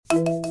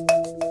Hello,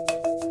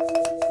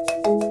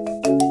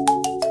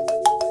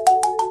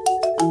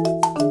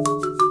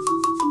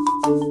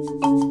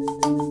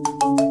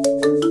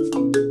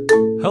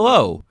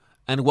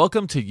 and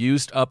welcome to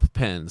Used Up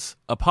Pens,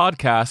 a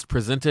podcast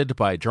presented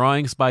by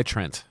Drawings by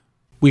Trent.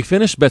 We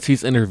finished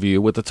Betsy's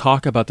interview with a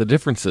talk about the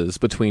differences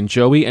between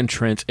Joey and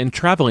Trent in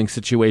traveling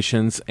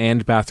situations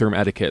and bathroom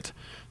etiquette.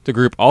 The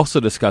group also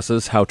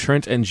discusses how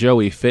Trent and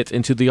Joey fit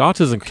into the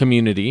autism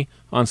community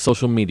on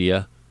social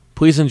media.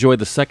 Please enjoy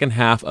the second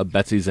half of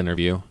Betsy's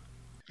interview.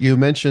 You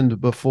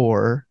mentioned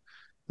before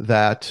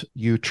that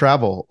you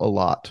travel a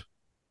lot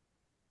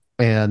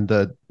and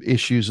the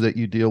issues that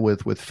you deal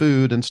with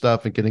food and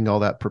stuff and getting all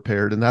that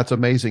prepared. And that's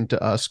amazing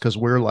to us because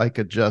we're like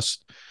a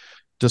just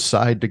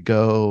decide to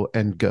go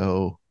and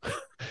go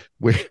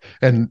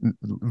and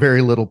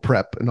very little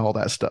prep and all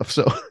that stuff.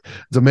 So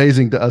it's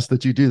amazing to us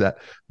that you do that.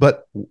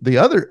 But the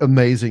other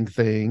amazing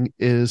thing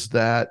is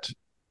that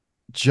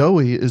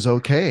Joey is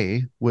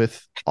okay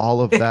with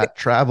all of that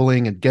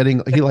traveling and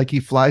he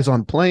flies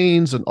on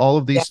planes and all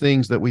of these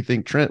things that we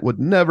think Trent would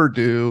never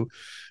do.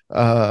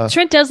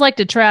 Trent does like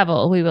to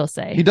travel, we will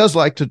say. He does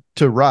like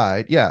to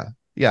ride. Yeah.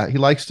 Yeah. He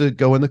likes to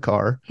go in the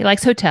car. He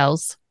likes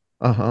hotels.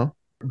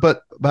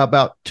 But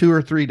about 2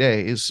 or 3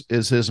 days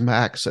is his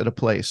max at a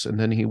place, and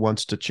then he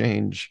wants to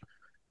change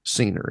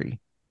scenery.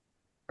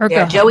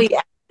 Joey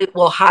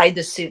will hide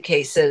the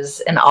suitcases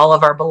and all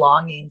of our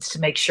belongings to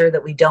make sure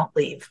that we don't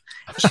leave.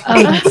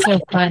 Oh, that's so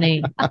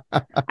funny.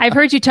 I've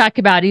heard you talk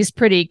about he's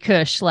pretty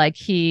cush, like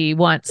he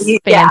wants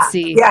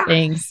fancy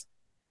things.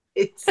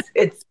 It's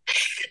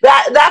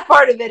that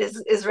part of it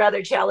is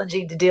rather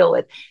challenging to deal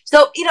with.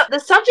 So, the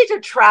subject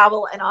of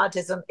travel and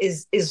autism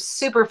is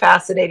super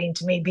fascinating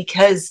to me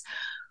because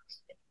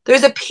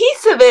there's a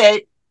piece of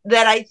it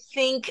that I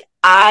think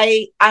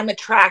I'm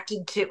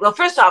attracted to. Well,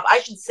 first off, I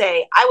should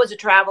say I was a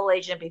travel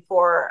agent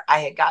before I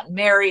had gotten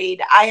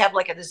married. I have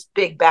this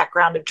big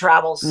background of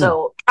travel.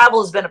 So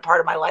travel has been a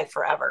part of my life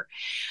forever.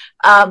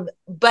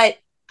 But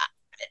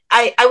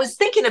I was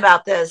thinking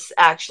about this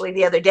actually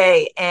the other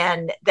day,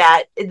 and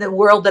that in the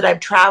world that I'm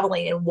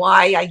traveling and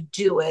why I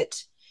do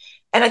it.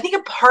 And I think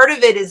a part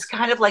of it is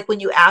kind of like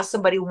when you ask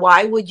somebody,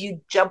 why would you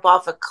jump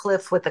off a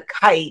cliff with a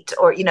kite,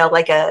 or,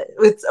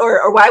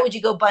 or why would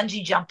you go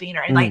bungee jumping,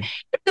 or there's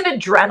an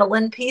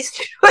adrenaline piece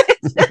to it.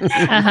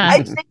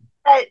 I think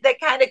that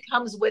kind of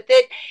comes with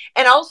it.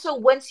 And also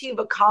once you've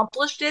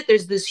accomplished it,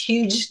 there's this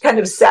huge kind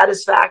of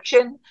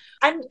satisfaction.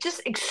 I'm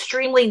just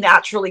extremely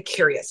naturally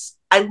curious.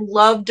 I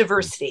love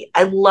diversity.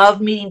 I love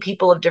meeting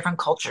people of different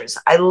cultures.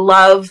 I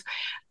love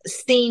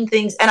seeing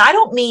things. And I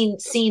don't mean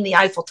seeing the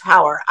Eiffel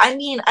Tower. I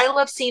mean, I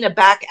love seeing a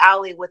back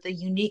alley with a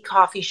unique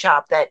coffee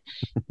shop that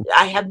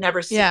I have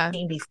never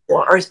seen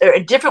before, or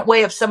a different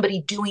way of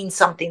somebody doing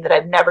something that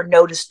I've never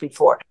noticed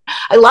before.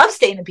 I love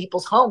staying in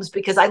people's homes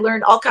because I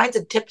learned all kinds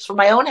of tips from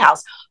my own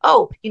house.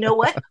 Oh, you know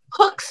what?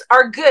 Hooks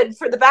are good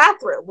for the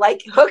bathroom.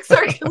 Hooks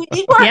are, we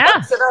need more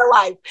hooks in our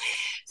life.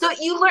 So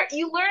you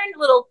learn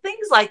little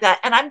things like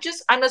that. And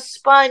I'm a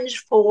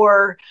sponge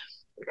for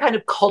kind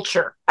of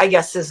culture, I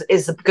guess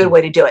is a good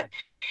way to do it.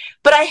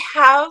 But I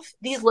have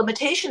these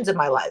limitations in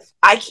my life.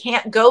 I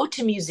can't go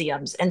to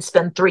museums and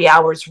spend 3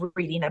 hours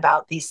reading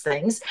about these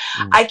things.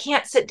 I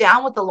can't sit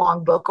down with a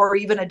long book or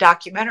even a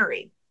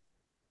documentary.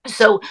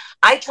 So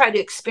I try to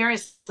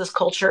experience this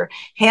culture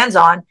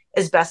hands-on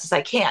as best as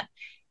I can.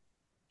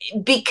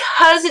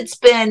 Because it's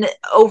been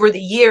over the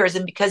years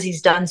and because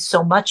he's done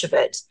so much of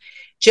it,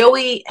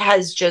 Joey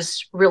has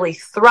just really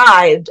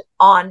thrived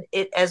on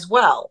it as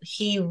well.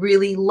 He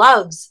really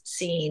loves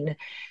seeing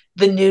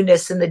the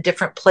newness in the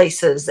different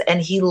places,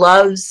 and he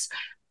loves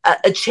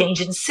a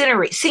change in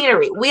scenery.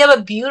 We have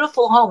a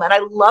beautiful home, and I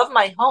love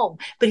my home,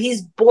 but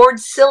he's bored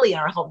silly in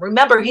our home.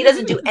 Remember, he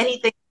doesn't do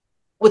anything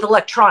with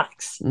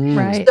electronics.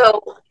 Right.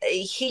 So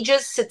he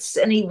just sits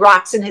and he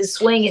rocks in his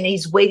swing, and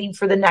he's waiting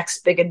for the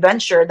next big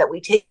adventure that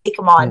we take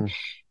him on,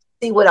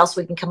 see what else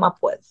we can come up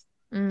with.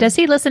 Does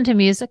he listen to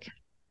music?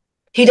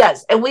 He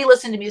does. And we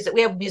listen to music.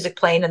 We have music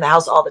playing in the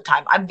house all the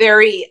time. I'm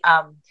very,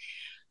 I'm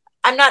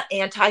not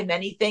anti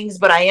many things,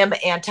 but I am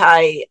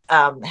anti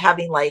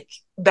having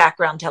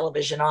background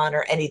television on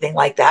or anything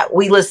like that.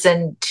 We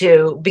listen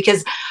to,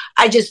 because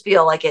I just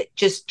feel like it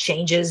just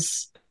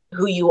changes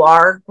who you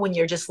are when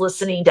you're just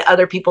listening to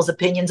other people's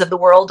opinions of the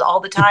world all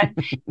the time.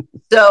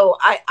 So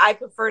I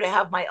prefer to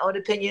have my own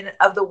opinion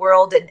of the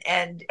world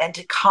and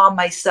to calm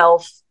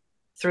myself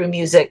through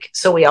music.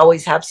 So we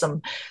always have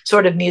some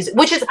sort of music,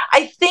 which is,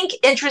 I think,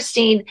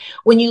 interesting.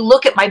 When you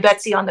look at my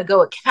Betsy on the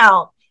Go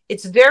account,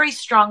 it's very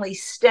strongly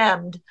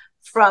stemmed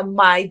from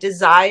my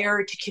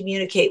desire to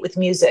communicate with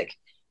music.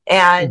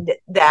 And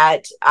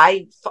that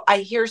I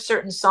hear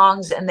certain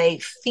songs and they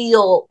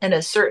feel in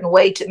a certain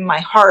way in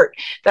my heart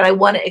that I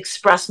want to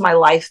express my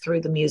life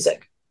through the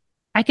music.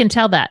 I can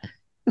tell that.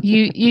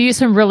 You use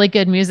some really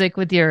good music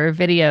with your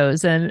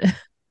videos, and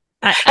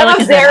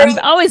I'm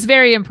always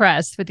very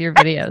impressed with your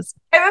videos.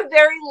 I have a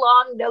very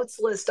long notes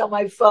list on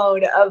my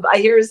phone of, I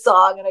hear a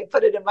song and I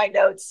put it in my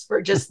notes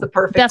for just the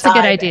perfect That's time. a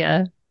good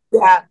idea.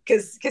 Yeah,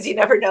 because you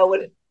never know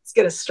when it's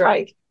going to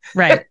strike.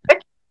 Right.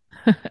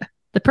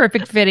 The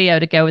perfect video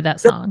to go with that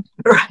song.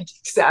 Right,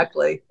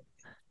 exactly.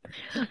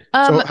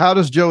 So how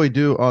does Joey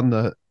do on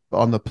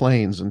the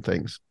planes and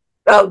things?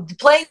 Oh,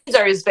 planes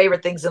are his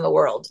favorite things in the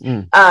world.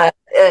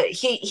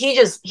 He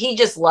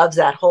just loves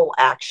that whole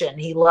action.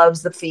 He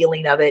loves the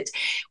feeling of it.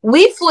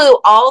 We flew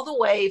all the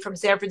way from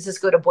San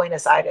Francisco to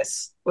Buenos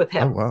Aires with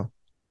him. Oh, wow.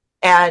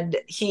 And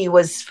he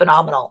was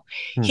phenomenal.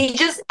 He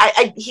just,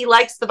 he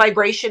likes the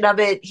vibration of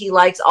it. He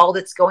likes all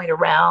that's going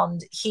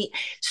around.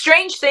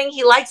 Strange thing,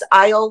 he likes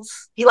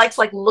aisles. He likes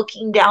like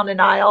looking down an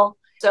aisle.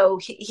 So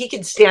he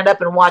can stand up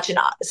and watch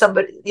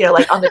somebody,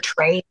 like on the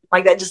train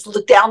like that, just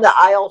look down the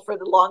aisle for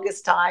the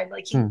longest time.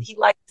 Like he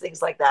likes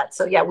things like that.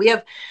 So yeah, we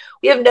have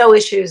no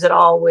issues at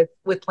all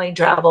with plane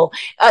travel.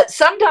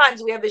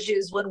 Sometimes we have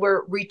issues when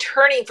we're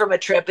returning from a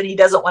trip and he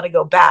doesn't want to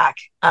go back.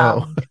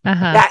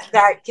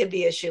 That can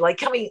be an issue. Like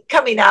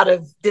coming out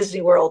of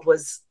Disney World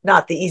was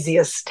not the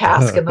easiest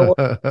task in the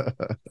world.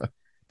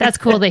 That's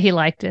cool that he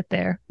liked it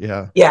there.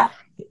 Yeah.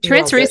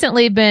 Trent's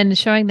recently been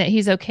showing that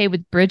he's okay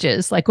with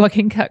bridges, like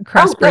walking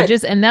across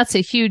bridges, and that's a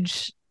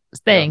huge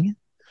thing. Yeah.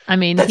 I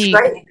mean, he's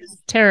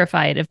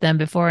terrified of them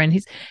before, and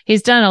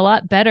he's done a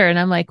lot better. And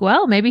I'm like,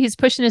 well, maybe he's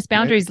pushing his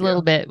boundaries a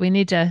little bit. We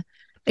need to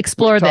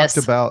explore this.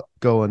 Talked about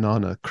going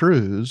on a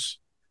cruise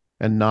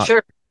and not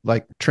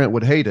like Trent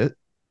would hate it,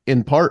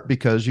 in part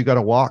because you got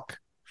to walk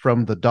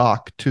from the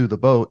dock to the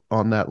boat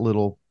on that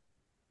little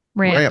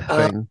ramp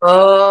thing.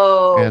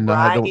 And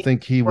I don't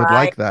think he would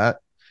like that.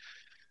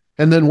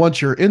 And then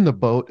once you're in the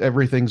boat,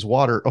 everything's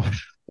water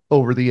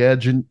over the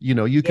edge, and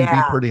you can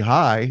be pretty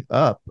high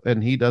up,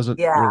 and he doesn't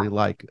really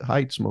like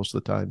heights most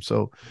of the time.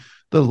 So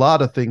a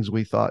lot of things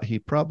we thought he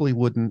probably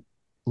wouldn't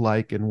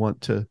like and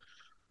want to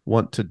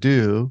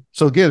do.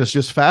 So again, it's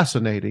just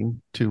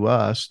fascinating to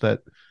us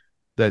that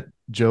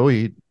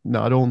Joey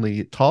not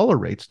only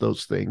tolerates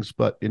those things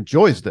but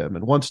enjoys them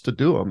and wants to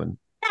do them. And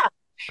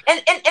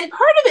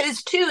part of it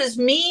is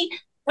me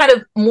kind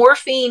of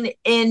morphing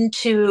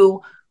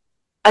into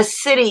a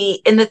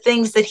city in the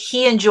things that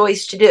he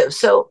enjoys to do.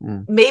 So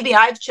maybe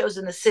I've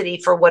chosen the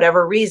city for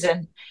whatever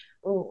reason,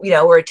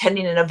 we're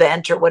attending an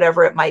event or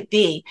whatever it might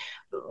be,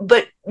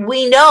 but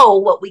we know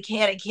what we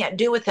can and can't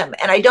do with him.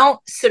 And I don't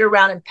sit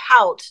around and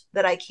pout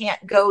that I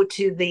can't go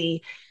to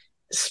the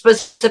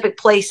specific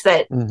place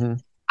that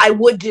I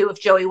would do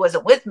if Joey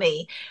wasn't with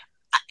me.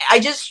 I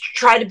just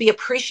try to be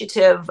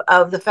appreciative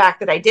of the fact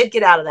that I did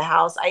get out of the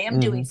house. I am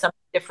doing something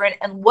different.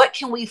 And what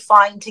can we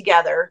find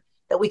together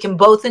that we can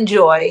both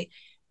enjoy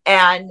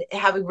and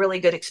have a really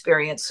good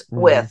experience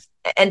with?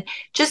 And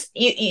just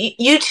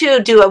you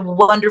two do a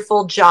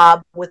wonderful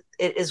job with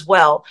it as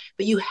well,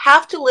 but you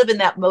have to live in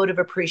that mode of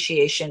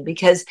appreciation,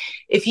 because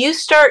if you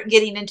start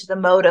getting into the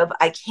mode of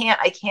I can't,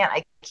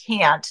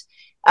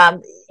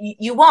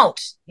 you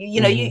won't.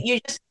 You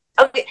just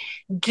okay.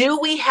 Do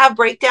we have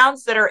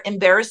breakdowns that are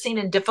embarrassing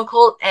and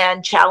difficult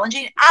and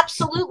challenging?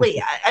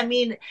 Absolutely. I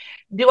mean,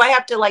 do I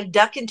have to like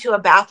duck into a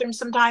bathroom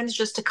sometimes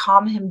just to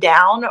calm him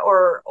down,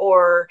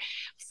 or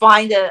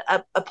find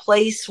a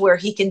place where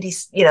he can,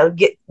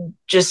 get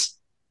just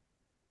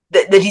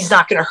that he's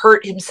not going to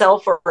hurt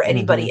himself or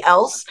anybody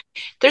else?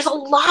 There's a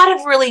lot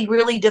of really,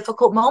 really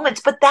difficult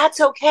moments, but that's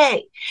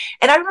okay.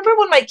 And I remember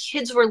when my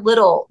kids were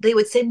little, they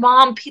would say,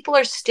 Mom, people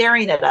are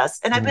staring at us.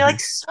 And I'd be like,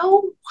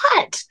 so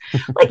what?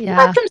 Like,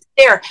 let them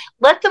stare,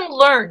 let them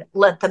learn,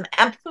 let them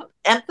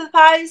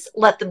empathize,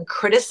 let them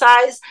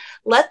criticize,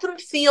 let them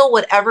feel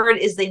whatever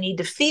it is they need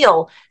to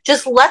feel.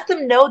 Just let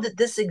them know that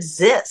this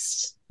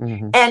exists.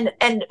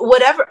 And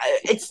whatever,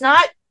 it's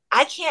not,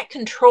 I can't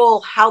control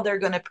how they're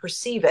going to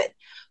perceive it,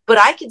 but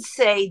I could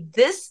say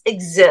this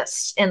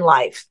exists in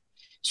life.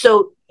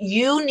 So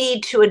you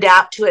need to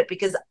adapt to it,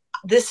 because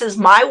this is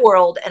my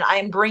world and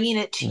I'm bringing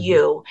it to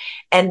you.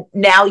 And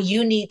now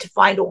you need to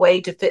find a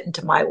way to fit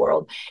into my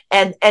world.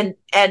 And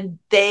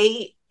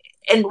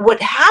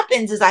what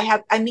happens is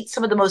I meet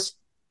some of the most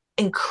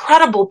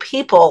incredible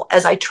people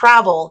as I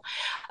travel,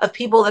 of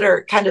people that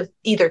are kind of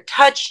either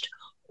touched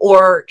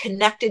or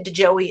connected to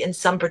Joey in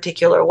some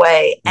particular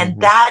way.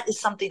 And that is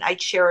something I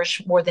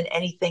cherish more than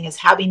anything, is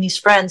having these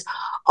friends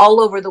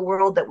all over the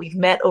world that we've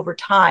met over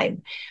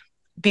time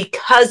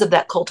because of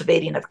that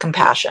cultivating of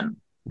compassion.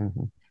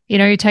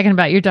 You're talking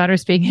about your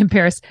daughters being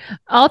embarrassed.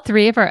 All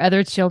three of our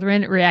other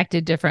children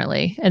reacted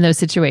differently in those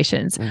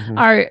situations.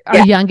 Our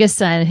youngest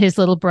son, his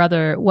little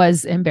brother,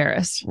 was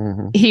embarrassed.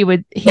 He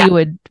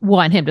would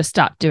want him to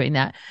stop doing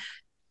that.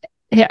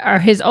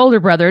 His older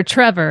brother,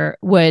 Trevor,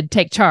 would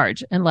take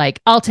charge and like,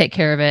 I'll take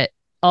care of it.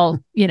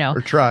 I'll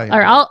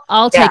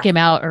take him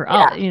out, or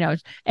I'll,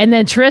 and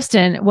then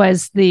Tristan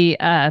was the,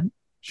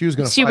 she was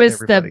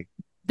the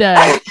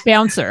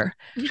bouncer.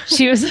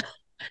 She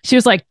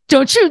was like,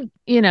 don't you,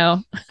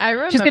 I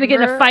remember she's going to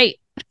get in a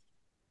fight.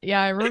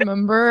 Yeah. I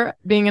remember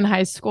being in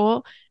high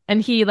school,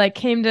 and he like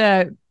came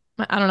to,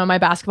 I don't know, my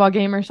basketball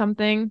game or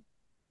something.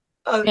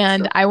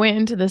 And I went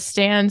into the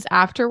stands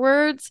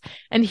afterwards,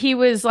 and he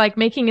was like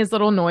making his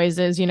little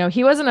noises.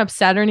 He wasn't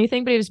upset or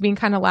anything, but he was being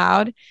kind of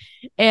loud.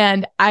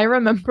 And I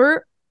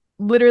remember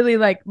literally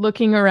like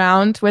looking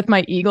around with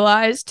my eagle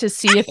eyes to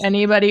see if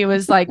anybody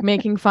was like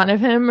making fun of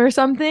him or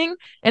something.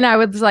 And I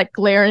was like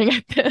glaring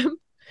at them.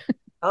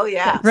 Oh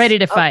yeah. Ready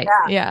to fight.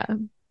 Yeah.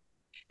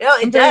 No,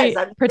 it does.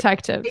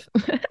 Protective.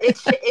 It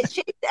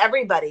shapes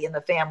everybody in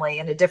the family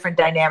in a different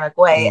dynamic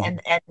way.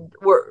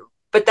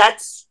 But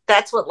that's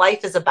what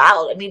life is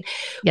about. I mean,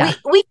 we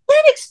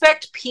can't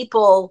expect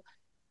people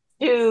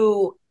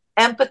to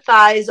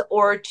empathize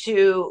or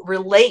to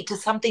relate to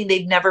something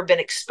they've never been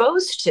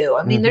exposed to.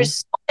 I mean, there's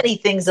so many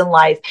things in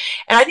life.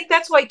 And I think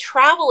that's why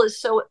travel is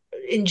so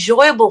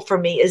enjoyable for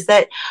me, is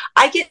that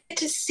I get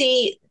to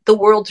see the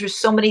world through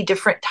so many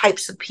different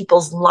types of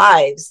people's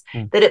lives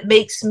that it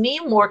makes me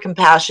more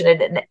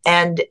compassionate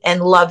and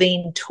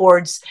loving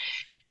towards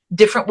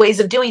different ways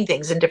of doing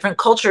things and different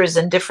cultures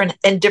and different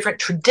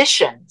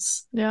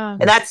traditions. Yeah.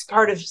 And that's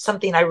part of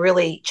something I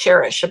really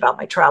cherish about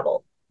my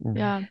travel.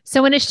 Yeah.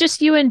 So when it's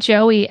just you and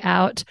Joey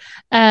out,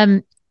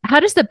 how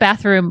does the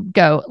bathroom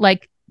go?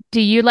 Like, do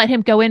you let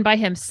him go in by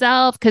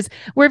himself? Because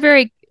we're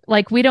very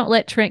we don't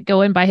let Trent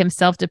go in by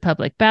himself to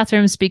public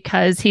bathrooms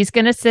because he's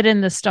going to sit in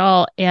the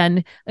stall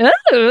and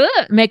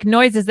make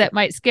noises that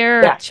might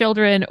scare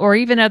children or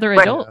even other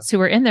adults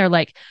who are in there.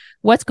 Like,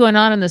 what's going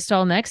on in the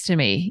stall next to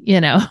me?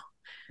 You know?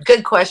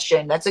 Good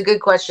question. That's a good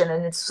question.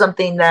 And it's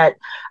something that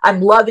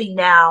I'm loving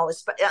now.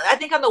 I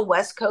think on the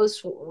West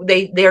Coast,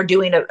 they're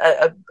doing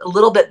a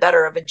little bit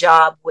better of a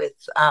job with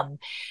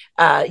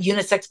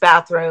unisex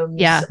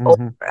bathrooms. Yeah.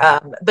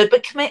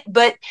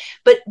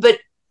 But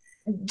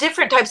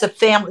different types of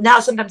family.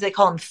 Now, sometimes they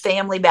call them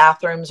family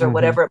bathrooms or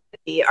whatever it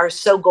might be, are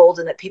so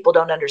golden that people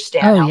don't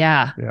understand. Oh,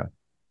 yeah.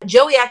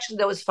 Joey actually,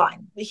 though, is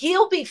fine.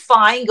 He'll be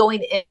fine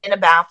going in a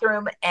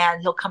bathroom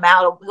and he'll come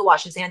out, he'll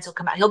wash his hands, he'll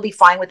come out. He'll be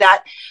fine with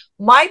that.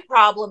 My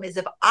problem is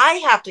if I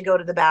have to go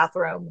to the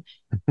bathroom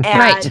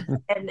and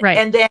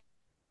then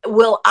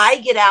will I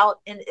get out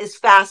as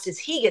fast as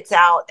he gets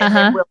out?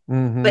 And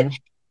then but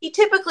he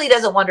typically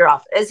doesn't wander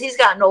off. As he's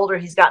gotten older,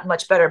 he's gotten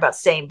much better about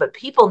staying, but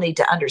people need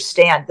to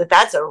understand that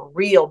that's a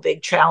real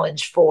big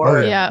challenge for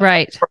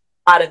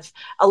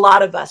a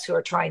lot of us who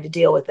are trying to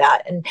deal with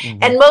that. And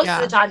most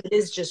of the time it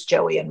is just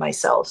Joey and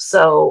myself.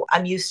 So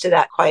I'm used to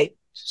that quite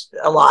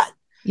a lot.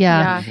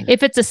 Yeah.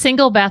 If it's a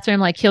single bathroom,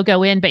 like he'll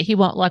go in, but he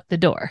won't lock the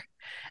door.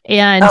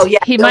 And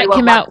he might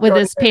come out with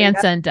his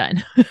pants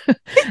undone.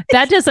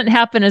 That doesn't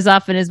happen as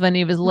often as when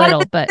he was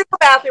little, but the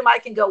bathroom I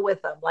can go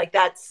with him. Like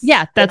that's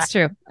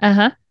true.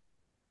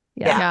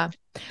 Yeah.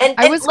 And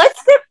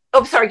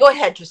sorry, go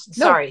ahead, Tristan.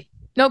 Sorry.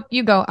 Nope,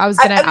 you go. I was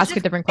going to ask a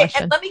different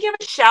question. And let me give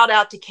a shout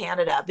out to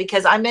Canada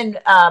because I'm in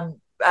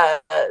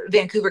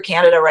Vancouver,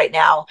 Canada right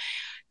now.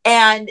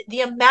 And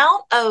the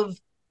amount of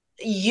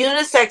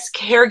unisex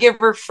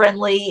caregiver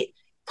friendly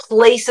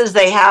places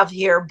they have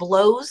here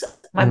blows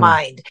my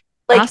mind.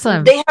 Like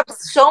awesome. They have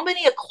so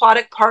many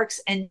aquatic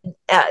parks and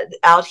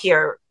out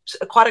here.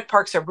 Aquatic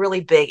parks are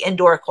really big,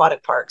 indoor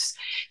aquatic parks,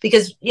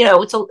 because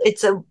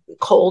it's a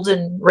cold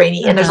and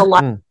rainy and there's a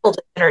lot of people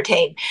to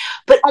entertain.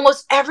 But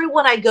almost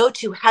everyone I go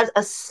to has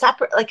a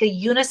separate, like a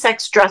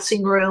unisex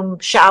dressing room,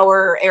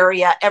 shower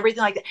area,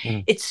 everything like that.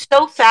 It's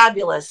so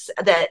fabulous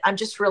that I'm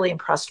just really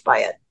impressed by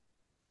it.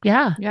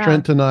 Yeah.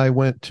 Trent and I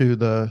went to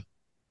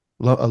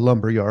a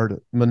lumber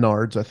yard,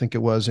 Menards, I think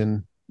it was,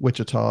 in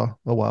Wichita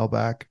a while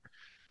back,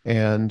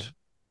 and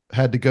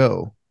had to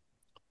go.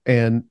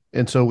 And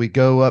so we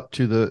go up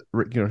to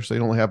so they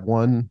only have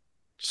one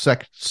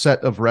set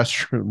of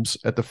restrooms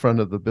at the front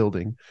of the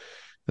building.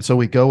 And so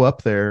we go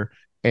up there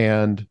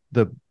and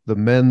the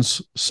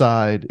men's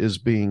side is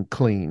being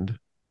cleaned.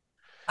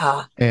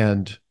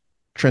 And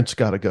Trent's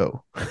got to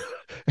go.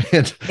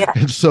 and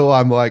so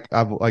I'm like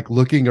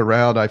looking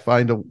around, I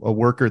find a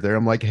worker there.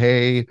 I'm like,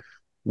 hey,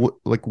 what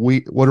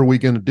are we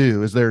going to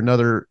do? Is there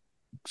another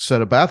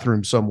set of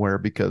bathrooms somewhere?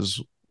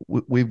 Because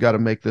we've got to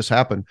make this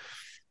happen.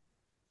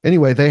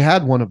 Anyway, they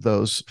had one of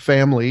those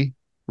family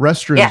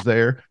restrooms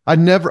there.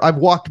 I've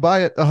walked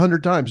by it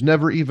 100 times,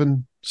 never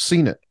even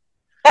seen it.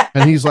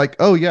 And he's like,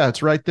 oh yeah,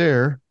 it's right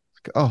there.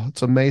 Oh,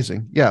 it's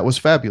amazing. Yeah, it was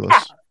fabulous.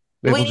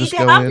 We'll just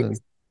go in. And...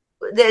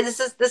 This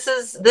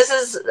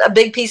is a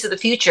big piece of the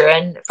future.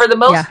 And for the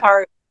most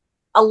part,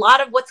 a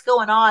lot of what's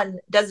going on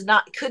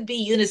could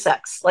be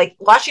unisex. Like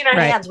washing our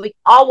hands, we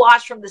all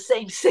wash from the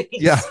same sinks.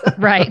 Yeah.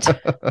 Right.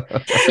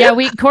 Yeah.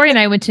 Corey and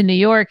I went to New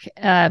York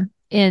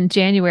in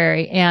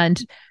January, and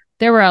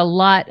there were a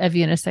lot of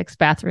unisex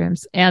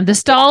bathrooms, and the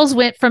stalls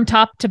went from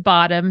top to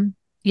bottom.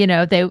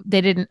 They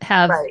didn't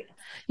have,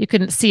 you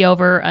couldn't see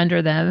over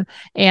under them,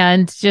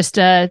 and just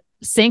a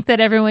sink that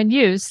everyone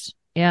used.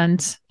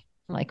 And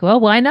I'm like, well,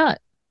 why not?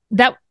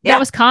 That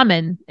was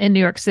common in New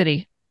York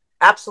City.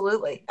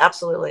 Absolutely.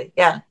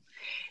 Yeah.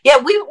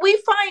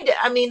 We find,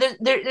 I mean,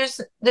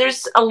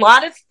 there's a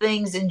lot of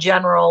things in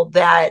general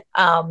that,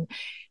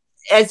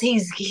 as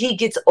he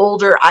gets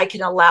older, I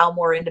can allow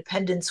more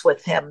independence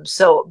with him.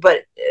 So,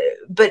 but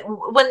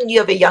when you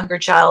have a younger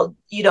child,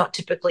 you don't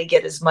typically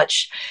get as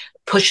much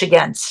push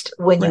against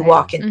when you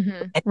walk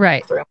in.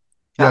 Right.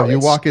 Yeah, you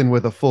walk in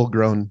with a full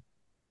grown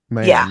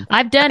Man. Yeah.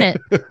 I've done it.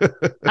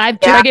 I've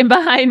dragged him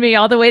behind me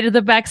all the way to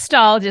the back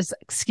stall. Just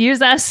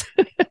excuse us.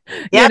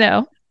 You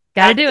know,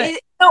 got to do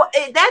it.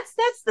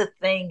 That's the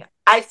thing.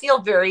 I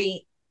feel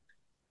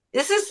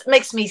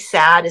makes me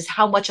sad is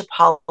how much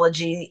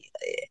apologizing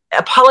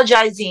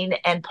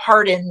and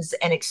pardons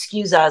and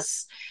excuse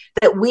us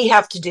that we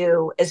have to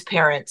do as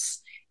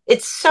parents.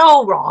 It's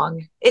so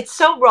wrong. It's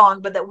so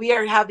wrong, but that we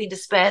are having to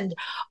spend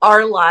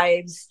our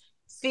lives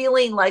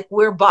feeling like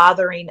we're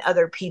bothering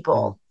other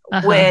people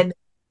when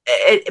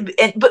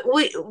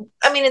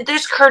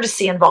there's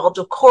courtesy involved,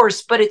 of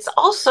course, but it's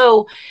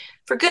also,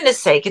 for goodness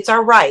sake, it's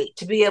our right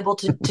to be able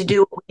to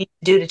do what we need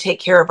to do to take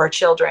care of our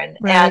children.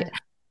 Right. And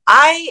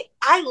I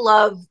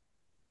love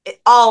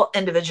all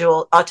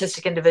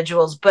autistic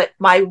individuals, but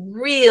my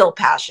real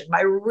passion,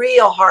 my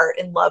real heart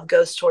and love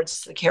goes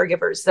towards the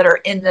caregivers that are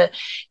in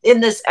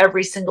this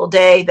every single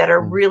day, that are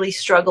really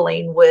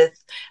struggling with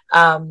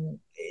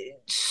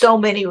so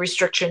many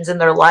restrictions in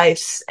their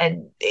lives.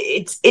 And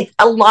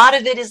a lot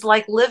of it is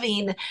like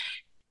living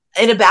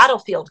in a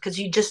battlefield, because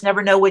you just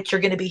never know what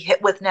you're going to be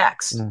hit with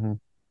next. Mm-hmm.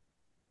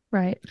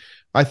 Right.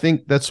 I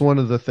think that's one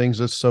of the things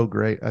that's so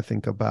great, I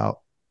think,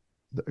 about,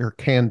 or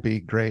can be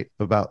great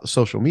about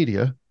social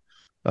media.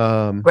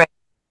 Right.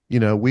 You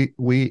know,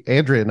 we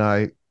Andrea and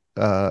I,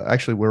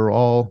 actually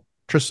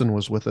Tristan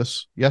was with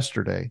us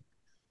yesterday.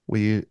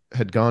 We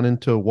had gone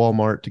into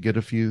Walmart to get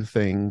a few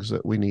things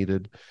that we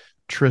needed.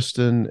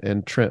 Tristan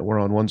and Trent were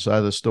on one side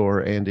of the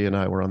store. Andy and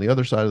I were on the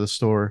other side of the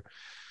store.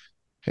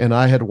 And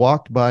I had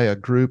walked by a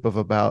group of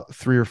about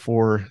 3 or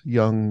 4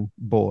 young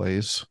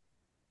boys,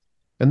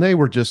 and they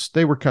were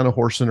kind of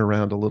horsing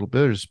around a little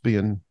bit, just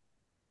being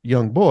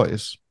young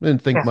boys.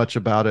 Didn't think much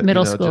about it.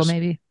 Middle school,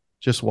 maybe.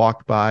 Just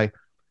walked by.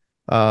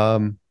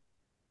 I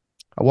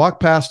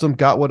walked past them,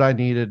 got what I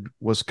needed,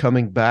 was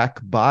coming back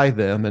by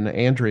them, and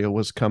Andrea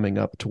was coming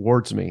up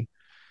towards me.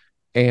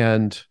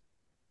 And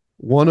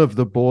one of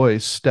the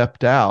boys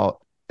stepped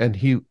out, and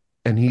he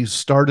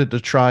started to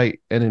try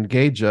and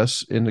engage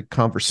us in a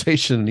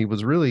conversation, and he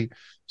was really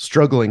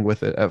struggling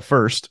with it at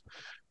first.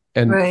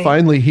 And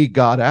finally he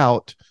got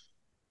out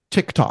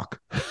TikTok.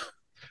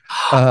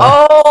 He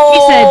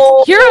said,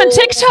 "You're on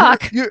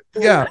TikTok."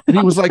 Yeah. And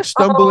he was like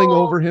stumbling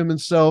over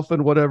himself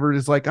and whatever.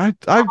 It's like,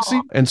 I've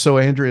seen. And so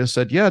Andrea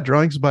said, yeah,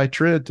 drawings by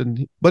Trent.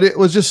 But it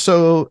was just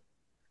so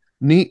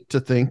neat to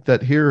think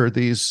that here are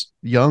these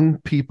young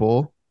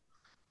people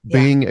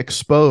being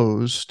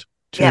exposed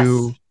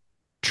to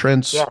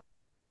Trent's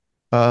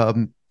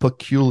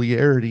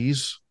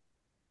peculiarities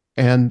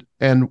and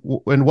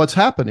what's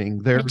happening.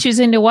 They're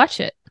choosing to watch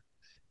it.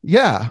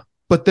 Yeah.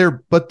 But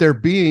they're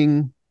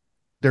being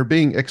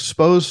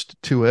exposed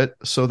to it,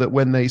 so that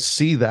when they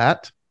see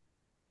that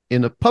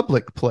in a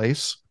public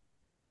place,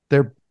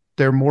 they're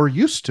more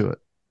used to it.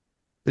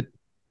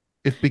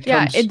 It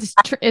becomes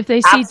if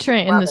they see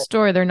Trent in the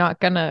store, they're not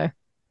gonna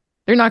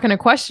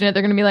question it.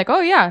 They're gonna be like, oh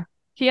yeah,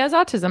 he has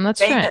autism. That's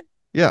Trent.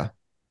 Yeah.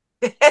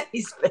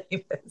 He's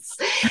famous.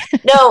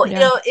 No,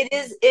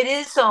 it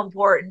is so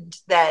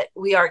important that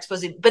we are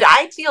exposing, but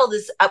I feel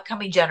this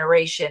upcoming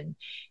generation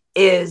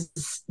is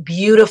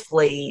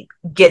beautifully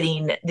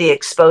getting the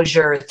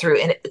exposure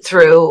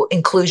through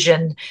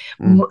inclusion.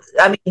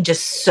 I mean,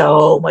 just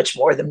so much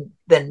more than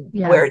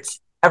where it's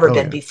ever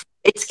been before.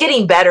 It's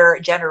getting better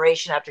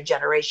generation after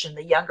generation.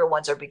 The younger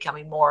ones are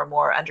becoming more and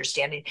more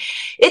understanding.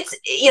 It's,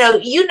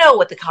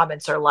 what the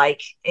comments are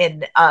like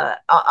in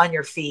on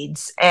your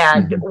feeds,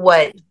 and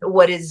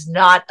what is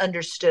not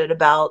understood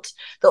about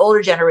the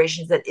older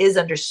generations that is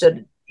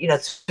understood,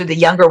 through the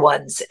younger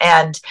ones.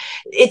 And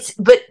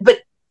but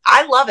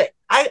I love it.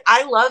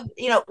 I love,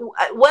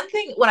 one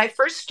thing when I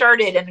first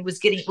started and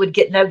would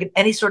get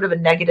any sort of a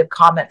negative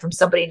comment from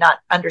somebody not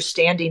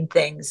understanding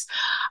things,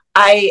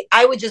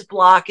 I would just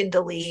block and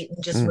delete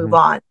and just move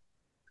on.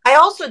 I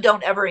also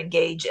don't ever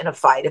engage in a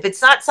fight. If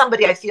it's not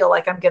somebody I feel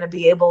like I'm going to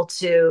be able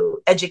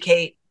to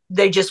educate,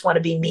 they just want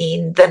to be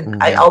mean, then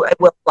I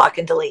will block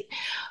and delete.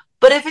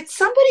 But if it's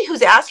somebody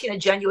who's asking a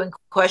genuine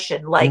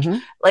question, like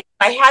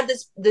I had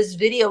this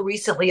video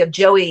recently of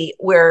Joey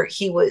where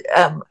he was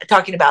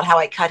talking about how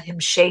I cut him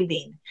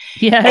shaving.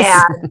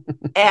 Yes.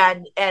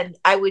 And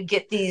I would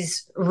get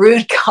these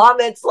rude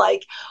comments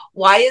like,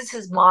 why is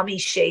his mommy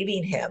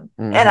shaving him?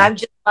 And I'm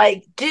just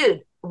like,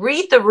 dude,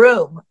 read the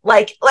room.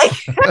 Like, like,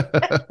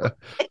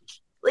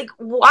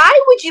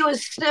 why would you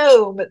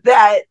assume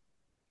that?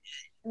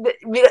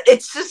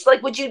 It's just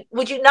like, would you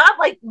not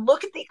like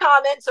look at the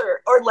comments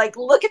or like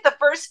look at the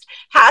first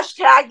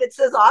hashtag that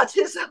says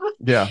autism?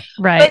 Yeah,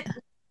 right.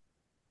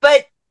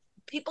 But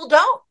people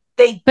don't.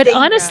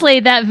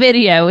 Honestly, that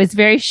video is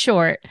very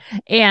short,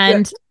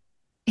 and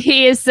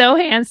he is so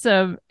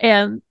handsome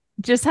and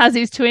just has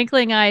these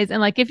twinkling eyes.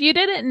 And like, if you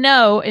didn't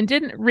know and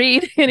didn't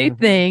read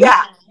anything,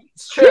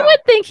 it's true. You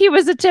would think he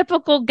was a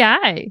typical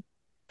guy.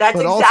 That's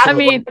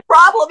exactly what the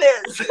problem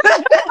is.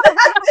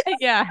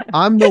 Yeah.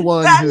 I'm the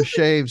one who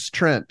shaves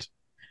Trent.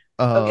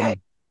 And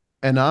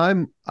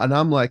I'm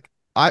like,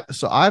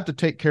 so I have to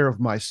take care of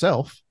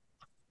myself.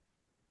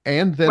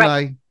 And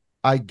then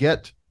I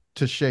get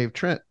to shave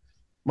Trent.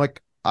 I'm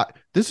like,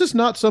 this is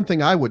not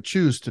something I would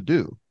choose to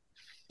do.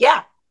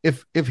 Yeah.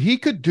 If he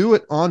could do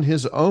it on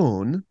his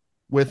own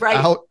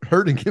without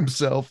hurting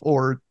himself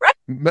or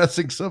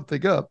messing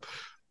something up,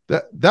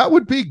 that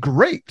would be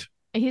great.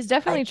 He's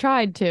definitely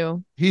tried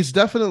to. He's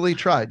definitely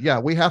tried. Yeah,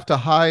 we have to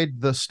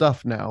hide the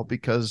stuff now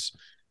because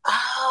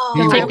he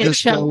He'll will take a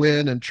just go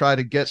in and try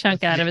to get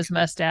chunk out of his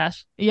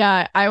mustache.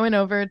 Yeah, I went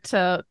over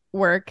to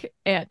work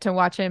to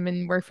watch him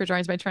and work for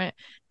Drawings by Trent,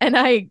 and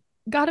I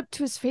got up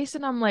to his face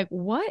and I'm like,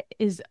 what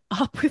is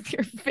up with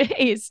your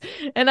face?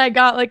 And I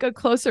got like a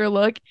closer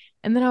look,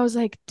 and then I was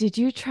like, did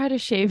you try to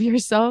shave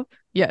yourself?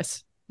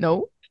 Yes.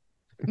 No.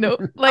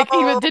 Like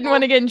he didn't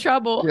want to get in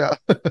trouble. Yeah.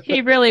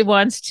 He really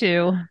wants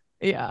to.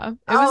 Yeah, it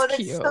was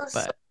cute.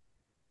 But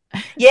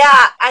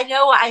yeah, I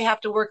know I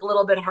have to work a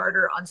little bit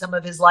harder on some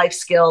of his life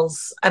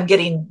skills. I'm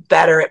getting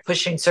better at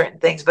pushing certain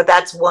things, but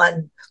that's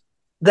one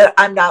that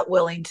I'm not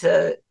willing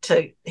to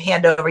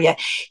hand over yet.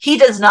 He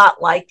does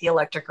not like the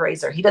electric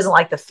razor. He doesn't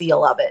like the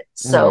feel of it.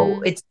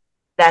 So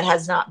that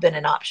has not been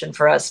an option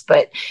for us,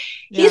 but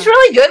he's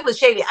really good with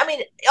shaving. I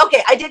mean,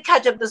 okay, I did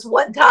catch up this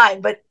one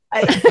time, but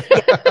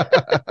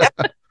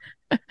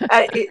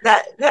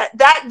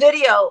that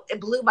video, it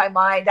blew my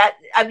mind.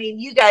 I mean,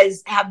 you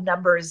guys have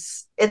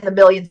numbers in the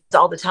millions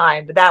all the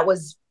time, but that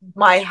was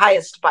my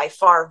highest by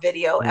far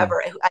video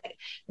ever. I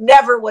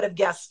never would have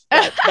guessed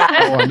that.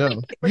 Oh, I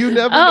know. You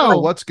never know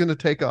what's going to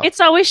take off. It's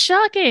always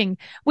shocking.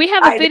 We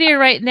have a video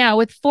right now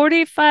with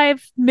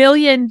 45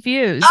 million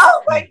views.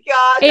 Oh my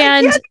God.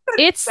 And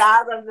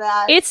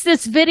it's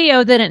this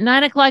video that at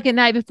 9:00 at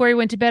night before he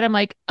went to bed, I'm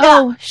like,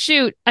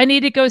 shoot, I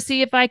need to go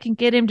see if I can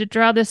get him to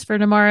draw this for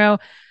tomorrow.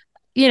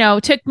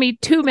 Took me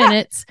 2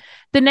 minutes.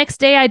 The next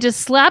day I just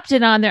slapped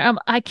it on there.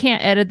 I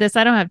can't edit this.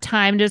 I don't have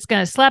time. I'm just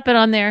going to slap it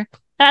on there.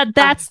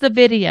 That's the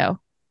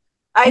video.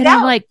 I know.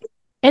 I'm like,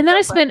 and then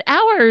I spend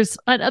hours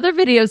on other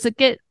videos that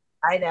get,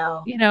 I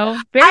know.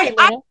 Very little.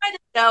 I kind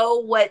of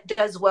know what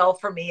does well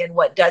for me and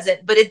what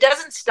doesn't, but it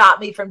doesn't stop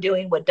me from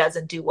doing what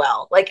doesn't do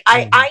well. Like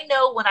I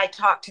know when I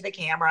talk to the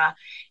camera,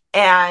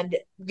 and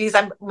because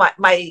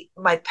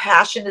my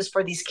passion is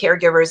for these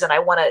caregivers and I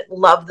want to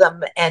love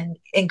them and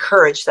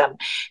encourage them.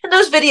 And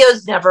those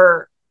videos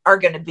never are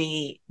going to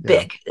be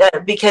big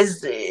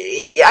because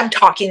I'm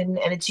talking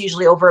and it's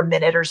usually over a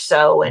minute or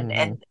so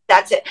and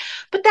that's it.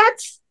 But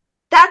that's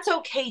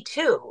okay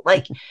too.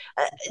 Like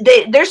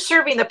they're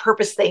serving the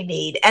purpose they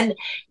need. And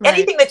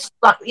anything that's,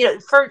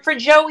 for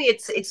Joey,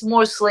 it's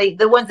mostly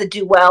the ones that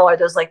do well are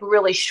those like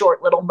really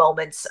short little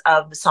moments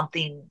of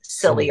something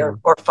silly or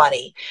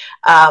funny.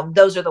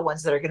 Those are the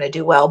ones that are going to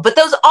do well. But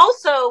those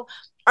also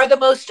are the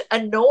most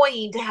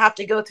annoying to have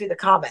to go through the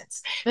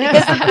comments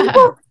because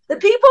the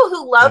people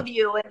who love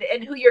you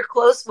and who you're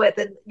close with,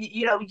 and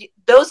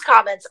those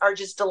comments are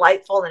just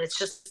delightful, and it's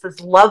just this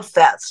love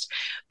fest.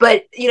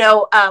 But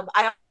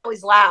I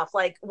always laugh,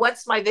 like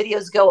once my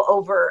videos go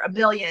over 1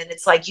 million,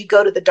 it's like you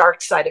go to the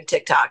dark side of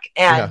TikTok,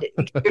 and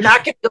you're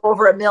not going to go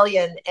over 1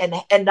 million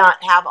and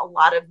not have a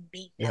lot of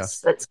meatness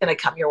that's going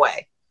to come your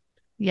way.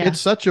 Yeah,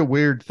 it's such a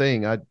weird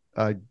thing. I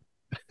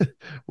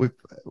with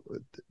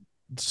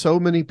so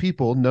many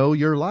people know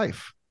your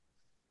life.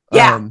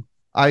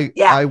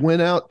 I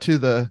went out to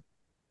the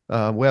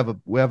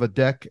we have a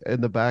deck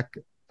in the back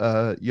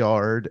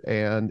yard,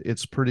 and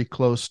it's pretty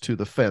close to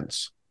the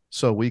fence,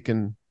 so we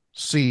can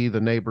see the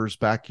neighbor's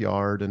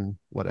backyard and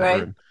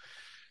whatever.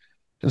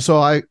 And so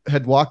I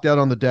had walked out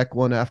on the deck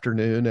one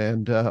afternoon,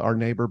 and our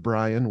neighbor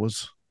Brian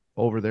was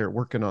over there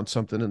working on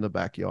something in the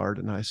backyard,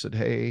 and I said,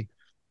 hey,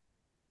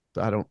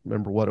 I don't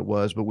remember what it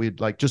was, but we'd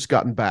like just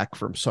gotten back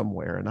from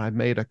somewhere, and I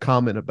made a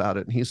comment about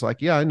it, and he's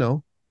like, yeah, I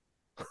know.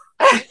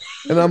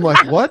 And I'm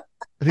like, what?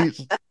 I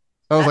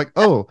was like,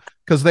 oh,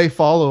 because they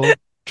follow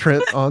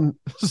Trent on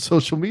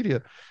social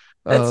media.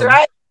 That's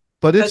right.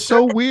 But it's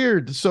so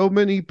weird. So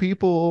many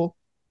people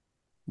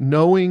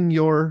knowing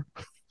your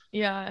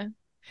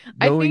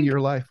your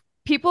life.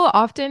 People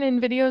often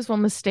in videos will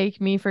mistake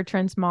me for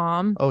Trent's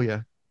mom. Oh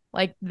yeah.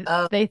 Like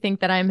they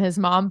think that I'm his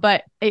mom,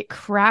 but it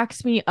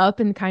cracks me up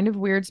and kind of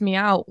weirds me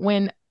out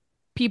when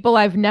people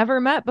I've never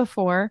met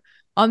before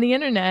on the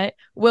internet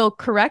will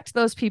correct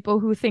those people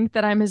who think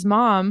that I'm his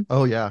mom.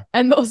 Oh yeah.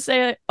 And they'll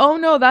say, oh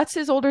no, that's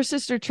his older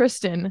sister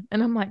Tristan.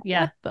 And I'm like,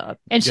 what the?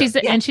 And she's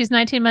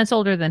 19 months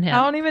older than him.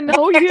 I don't even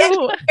know you.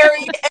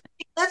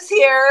 She lives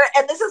here,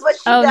 and this is what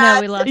she does.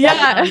 No, we love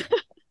sound.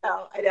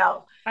 I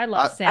know. I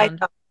love sound.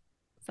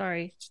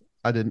 Sorry.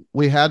 I didn't.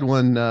 We had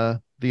one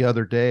the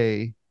other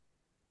day.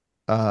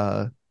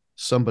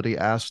 Somebody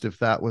asked if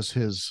that was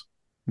his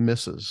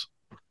missus.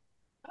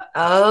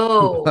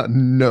 Oh.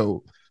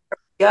 No.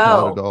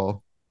 Not at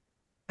all.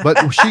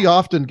 But she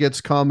often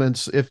gets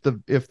comments if the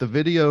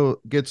video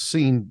gets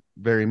seen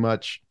very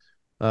much.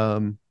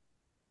 We'll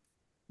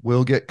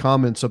get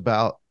comments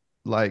about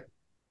like,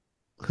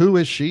 who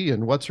is she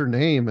and what's her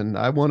name, and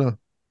I want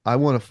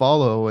to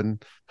follow,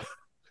 and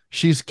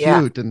she's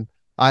cute, and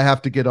I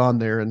have to get on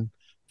there and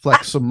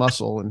flex some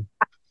muscle, and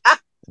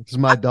it's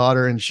my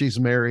daughter and she's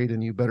married,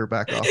 and you better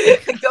back off.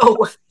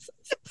 Go.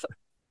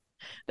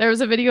 There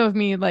was a video of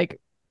me like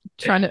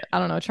trying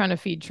to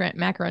feed Trent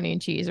macaroni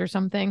and cheese or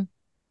something.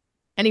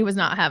 And he was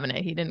not having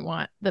it. He didn't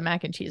want the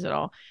mac and cheese at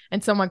all.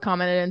 And someone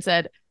commented and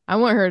said, I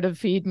want her to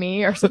feed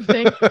me or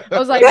something. I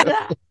was like,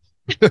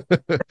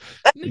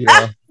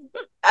 yeah.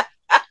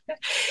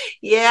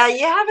 Yeah,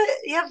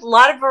 you have a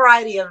lot of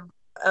variety of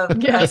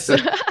yes.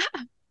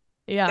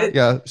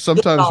 Yeah.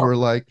 Sometimes we're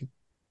like,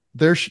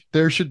 there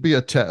should be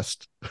a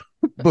test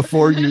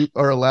before you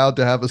are allowed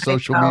to have a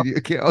social media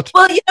account.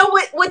 Well,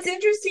 what's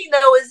interesting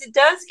though is it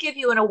does give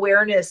you an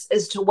awareness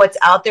as to what's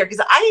out there,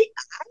 because I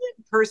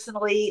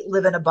personally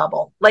live in a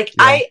bubble. Like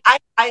I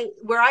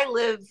where I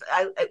live,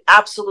 I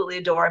absolutely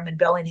adore. I'm in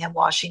Bellingham,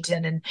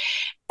 Washington,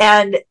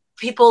 and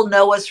people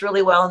know us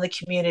really well in the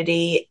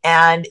community,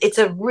 and it's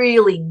a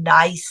really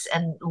nice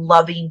and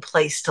loving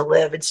place to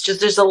live. It's just,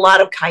 there's a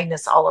lot of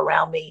kindness all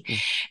around me.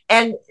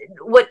 And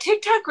what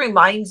TikTok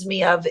reminds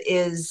me of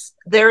is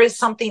there is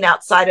something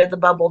outside of the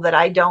bubble that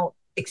I don't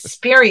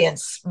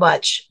experience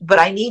much, but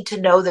I need to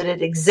know that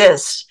it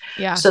exists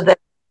so that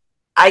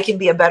I can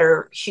be a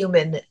better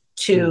human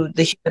to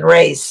the human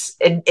race,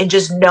 and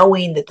just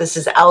knowing that this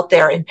is out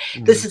there and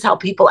this is how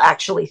people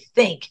actually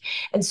think.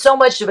 And so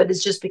much of it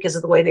is just because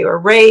of the way they were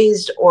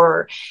raised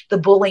or the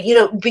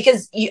bullying,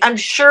 because I'm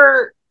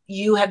sure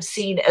you have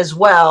seen as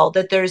well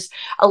that there's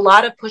a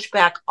lot of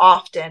pushback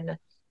often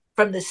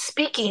from the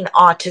speaking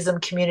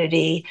autism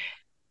community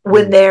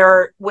when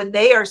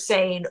they are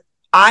saying,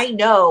 I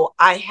know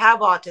I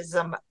have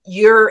autism,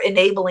 you're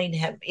enabling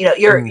him,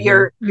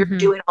 you're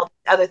doing all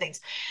the other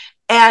things.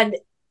 And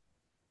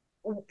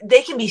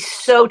they can be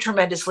so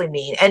tremendously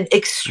mean and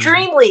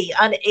extremely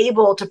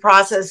unable to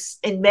process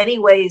in many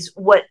ways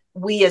what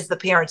we as the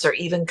parents are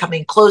even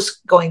coming close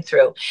going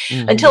through,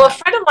 until a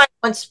friend of mine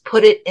once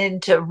put it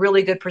into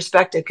really good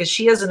perspective, because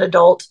she has an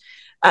adult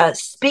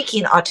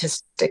speaking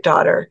autistic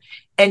daughter.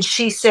 And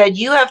she said,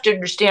 you have to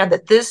understand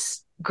that this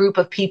group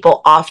of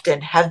people often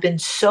have been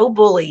so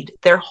bullied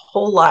their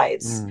whole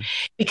lives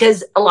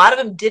because a lot of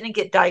them didn't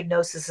get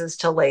diagnoses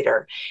till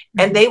later.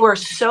 And they were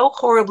so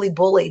horribly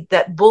bullied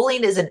that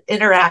bullying is an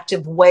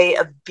interactive way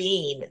of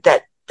being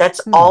that's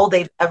all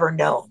they've ever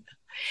known.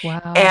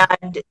 Wow.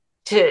 And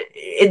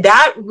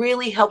that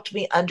really helped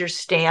me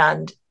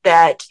understand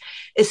that,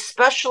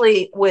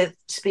 especially with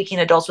speaking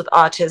adults with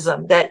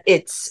autism, that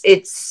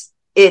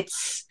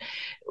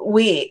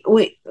we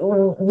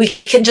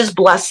can just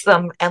bless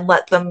them and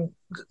let them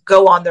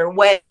go on their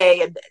way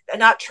and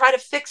not try to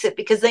fix it,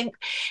 because they,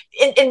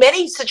 in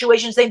many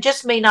situations, they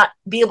just may not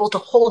be able to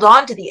hold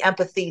on to the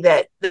empathy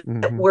that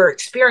we're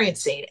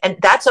experiencing. And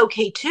that's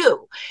okay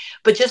too.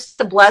 But just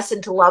to bless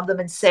and to love them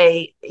and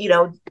say,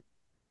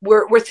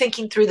 we're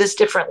thinking through this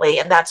differently,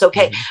 and that's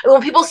okay. And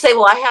when people say,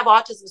 well, I have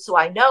autism, so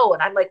I know,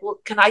 and I'm like,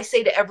 well, can I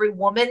say to every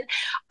woman,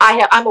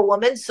 I'm a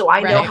woman, so I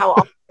know how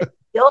I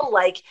feel.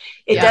 Like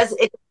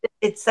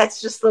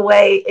that's just the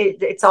way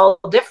it's all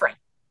different.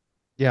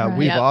 Yeah,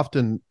 we've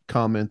often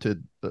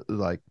commented,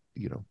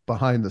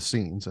 behind the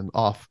scenes and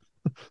off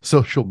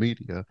social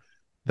media,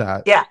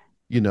 that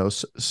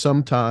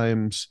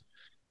sometimes,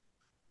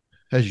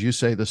 as you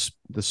say, the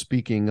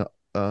speaking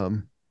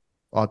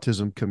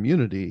autism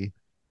community,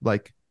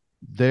 like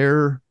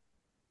they're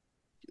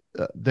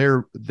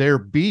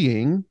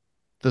being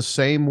the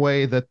same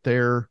way that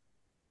they're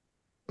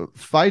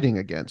fighting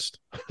against.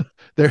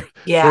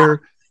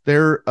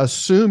 They're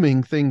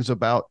assuming things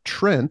about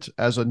Trent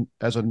as a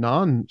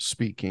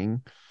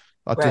non-speaking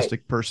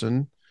autistic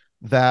person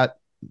that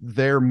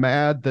they're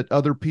mad that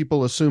other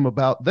people assume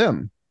about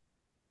them.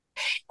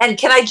 And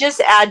can I just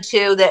add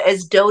too, that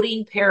as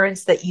doting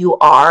parents that you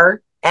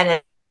are,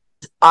 and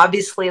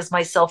obviously as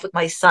myself with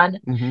my son,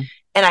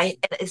 and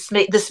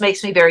this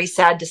makes me very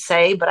sad to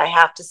say, but I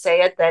have to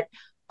say it, that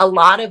a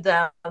lot of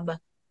them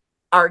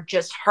are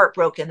just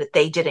heartbroken that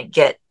they didn't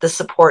get the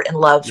support and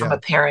love from a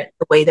parent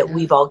the way that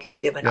we've all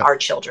given our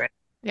children.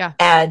 Yeah.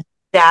 And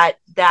that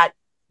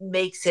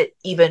makes it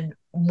even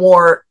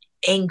more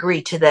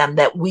angry to them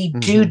that we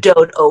do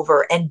dote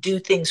over and do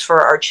things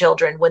for our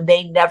children when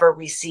they never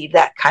receive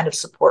that kind of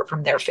support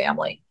from their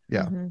family.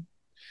 Yeah.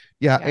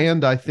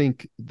 And I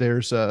think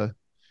there's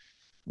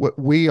what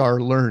we are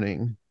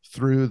learning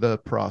through the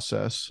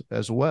process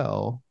as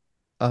well,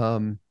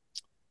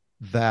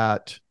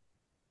 that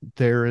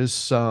there is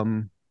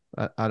some,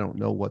 I don't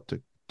know what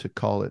to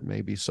call it,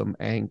 maybe some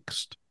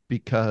angst,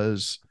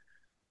 because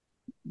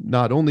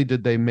not only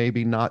did they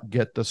maybe not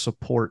get the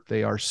support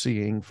they are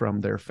seeing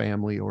from their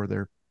family or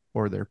their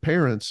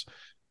parents,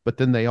 but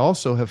then they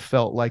also have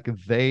felt like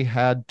they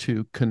had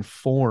to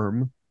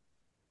conform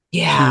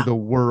to the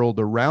world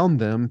around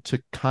them to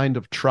kind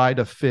of try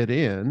to fit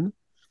in.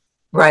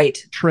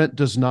 Right. Trent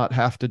does not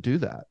have to do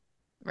that.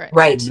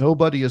 Right.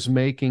 Nobody is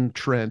making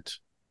Trent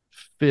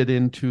fit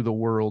into the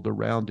world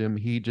around him.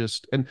 He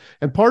just, and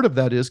part of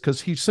that is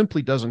because he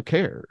simply doesn't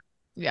care.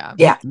 No,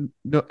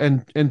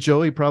 and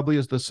Joey probably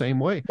is the same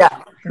way.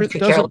 Trent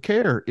doesn't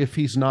care if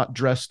he's not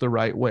dressed the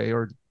right way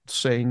or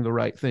saying the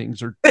right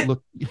things or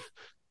look.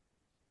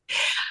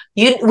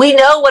 We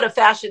know what a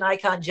fashion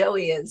icon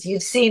Joey is.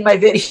 You've seen my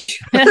video.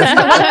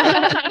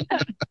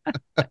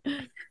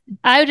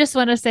 I just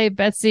want to say,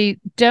 Betsy,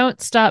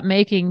 don't stop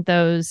making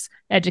those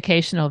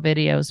educational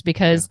videos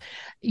because,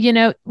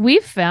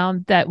 we've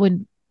found that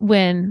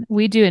when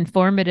we do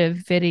informative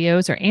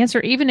videos or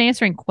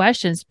answering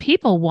questions,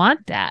 people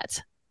want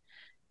that.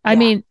 I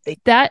mean,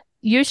 that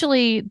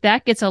usually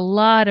that gets a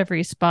lot of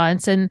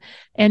response and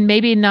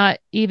maybe not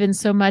even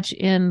so much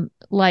in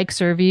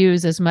likes or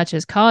views as much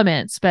as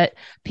comments, but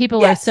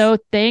people are so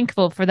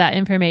thankful for that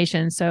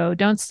information. So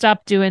don't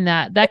stop doing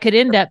that. That could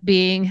end up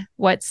being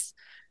what's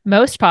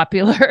most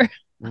popular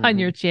on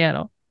your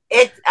channel.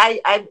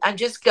 I'm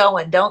just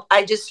going.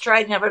 I just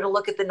try never to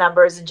look at the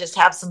numbers and just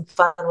have some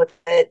fun with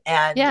it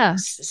and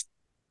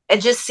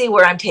just see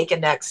where I'm taken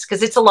next.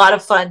 Cause it's a lot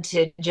of fun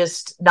to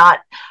just I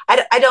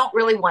don't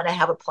really want to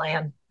have a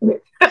plan.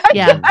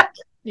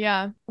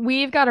 Yeah.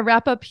 We've got to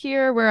wrap up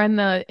here. We're in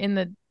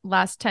the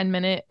last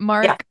 10-minute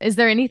mark. Yeah. Is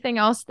there anything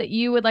else that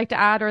you would like to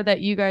add or that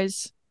you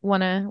guys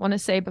want to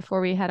say before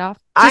we head off?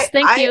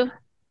 Thank you.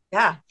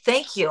 Yeah.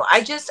 Thank you.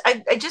 I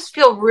just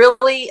feel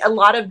really a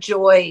lot of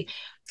joy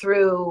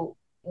through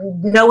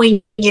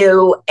knowing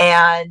you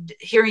and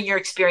hearing your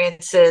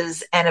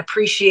experiences and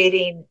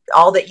appreciating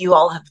all that you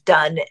all have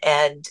done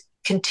and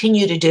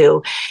continue to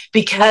do,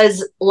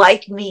 because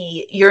like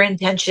me, your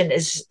intention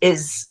is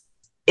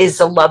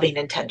a loving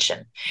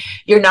intention.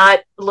 You're not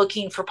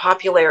looking for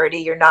popularity.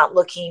 You're not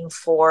looking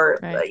for,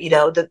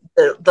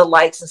 the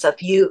likes and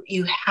stuff.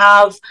 You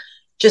have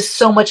just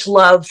so much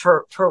love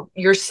for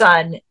your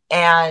son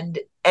and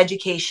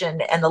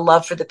education and the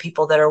love for the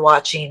people that are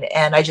watching.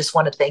 And I just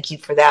want to thank you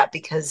for that,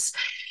 because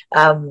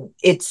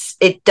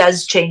it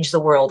does change the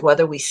world,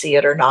 whether we see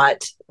it or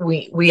not.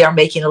 We are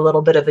making a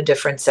little bit of a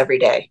difference every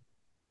day.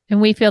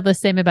 And we feel the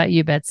same about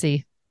you,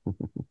 Betsy.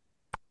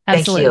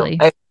 Absolutely.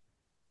 Thank you.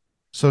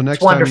 So next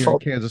time you're in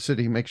Kansas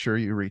City, make sure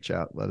you reach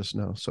out. Let us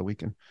know so we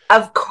can.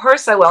 Of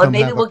course I will. And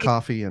maybe we'll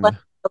coffee and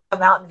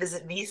come out and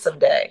visit me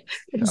someday.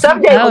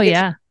 Someday. Oh,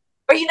 yeah.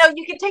 Or, you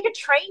can take a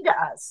train to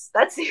us.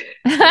 That's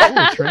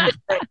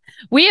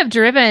We have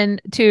driven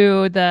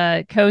to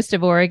the coast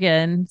of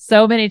Oregon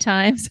so many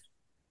times.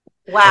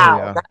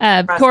 Wow. Oh,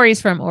 yeah.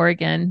 Corey's from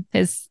Oregon.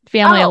 His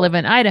family live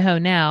in Idaho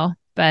now,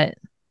 but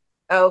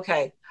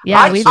okay.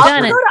 Yeah, we've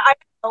done it.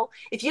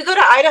 If you go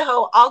to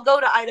Idaho, I'll go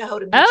to Idaho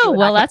to meet you. Oh,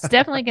 well, that's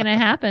definitely going to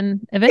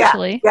happen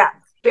eventually. Yeah.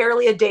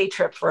 Barely a day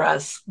trip for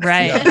us.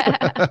 Right.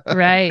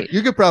 Right.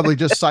 You could probably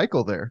just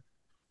cycle there.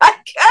 I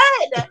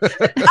could.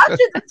 After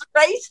this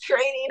race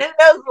training, who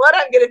knows what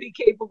I'm going to be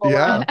capable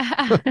of.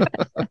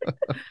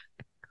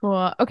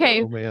 Cool.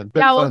 Okay. Oh, man.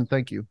 Been fun.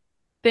 Thank you.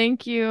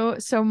 Thank you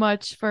so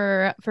much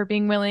for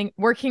being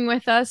working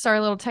with us, our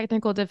little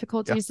technical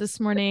difficulties this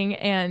morning,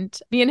 and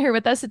being here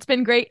with us. It's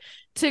been great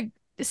to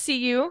see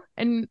you.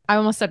 And I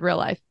almost said real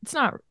life. It's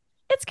not.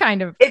 It's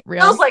kind of it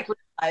real. Feels like real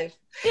life.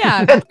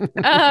 Yeah.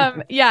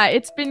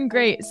 It's been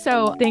great.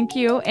 So thank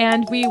you,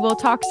 and we will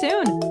talk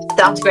soon.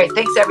 Sounds great.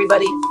 Thanks,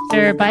 everybody.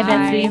 Sure. Bye,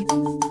 Betsy.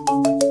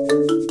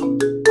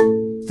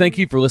 Thank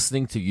you for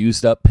listening to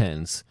Used Up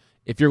Pens.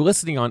 If you're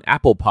listening on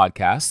Apple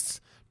Podcasts,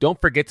 don't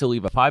forget to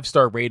leave a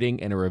 5-star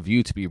rating and a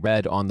review to be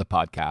read on the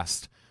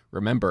podcast.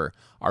 Remember,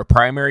 our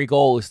primary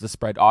goal is to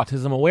spread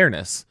autism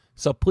awareness,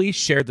 so please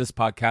share this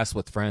podcast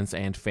with friends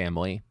and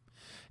family.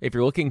 If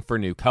you're looking for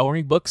new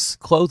coloring books,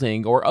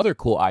 clothing, or other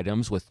cool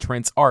items with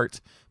Trent's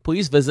art,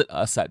 please visit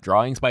us at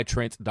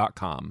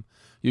drawingsbytrent.com.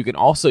 You can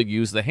also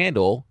use the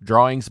handle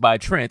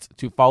drawingsbytrent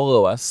to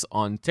follow us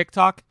on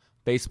TikTok,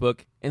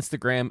 Facebook,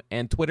 Instagram,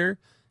 and Twitter.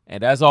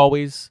 And as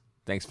always,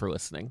 thanks for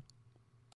listening.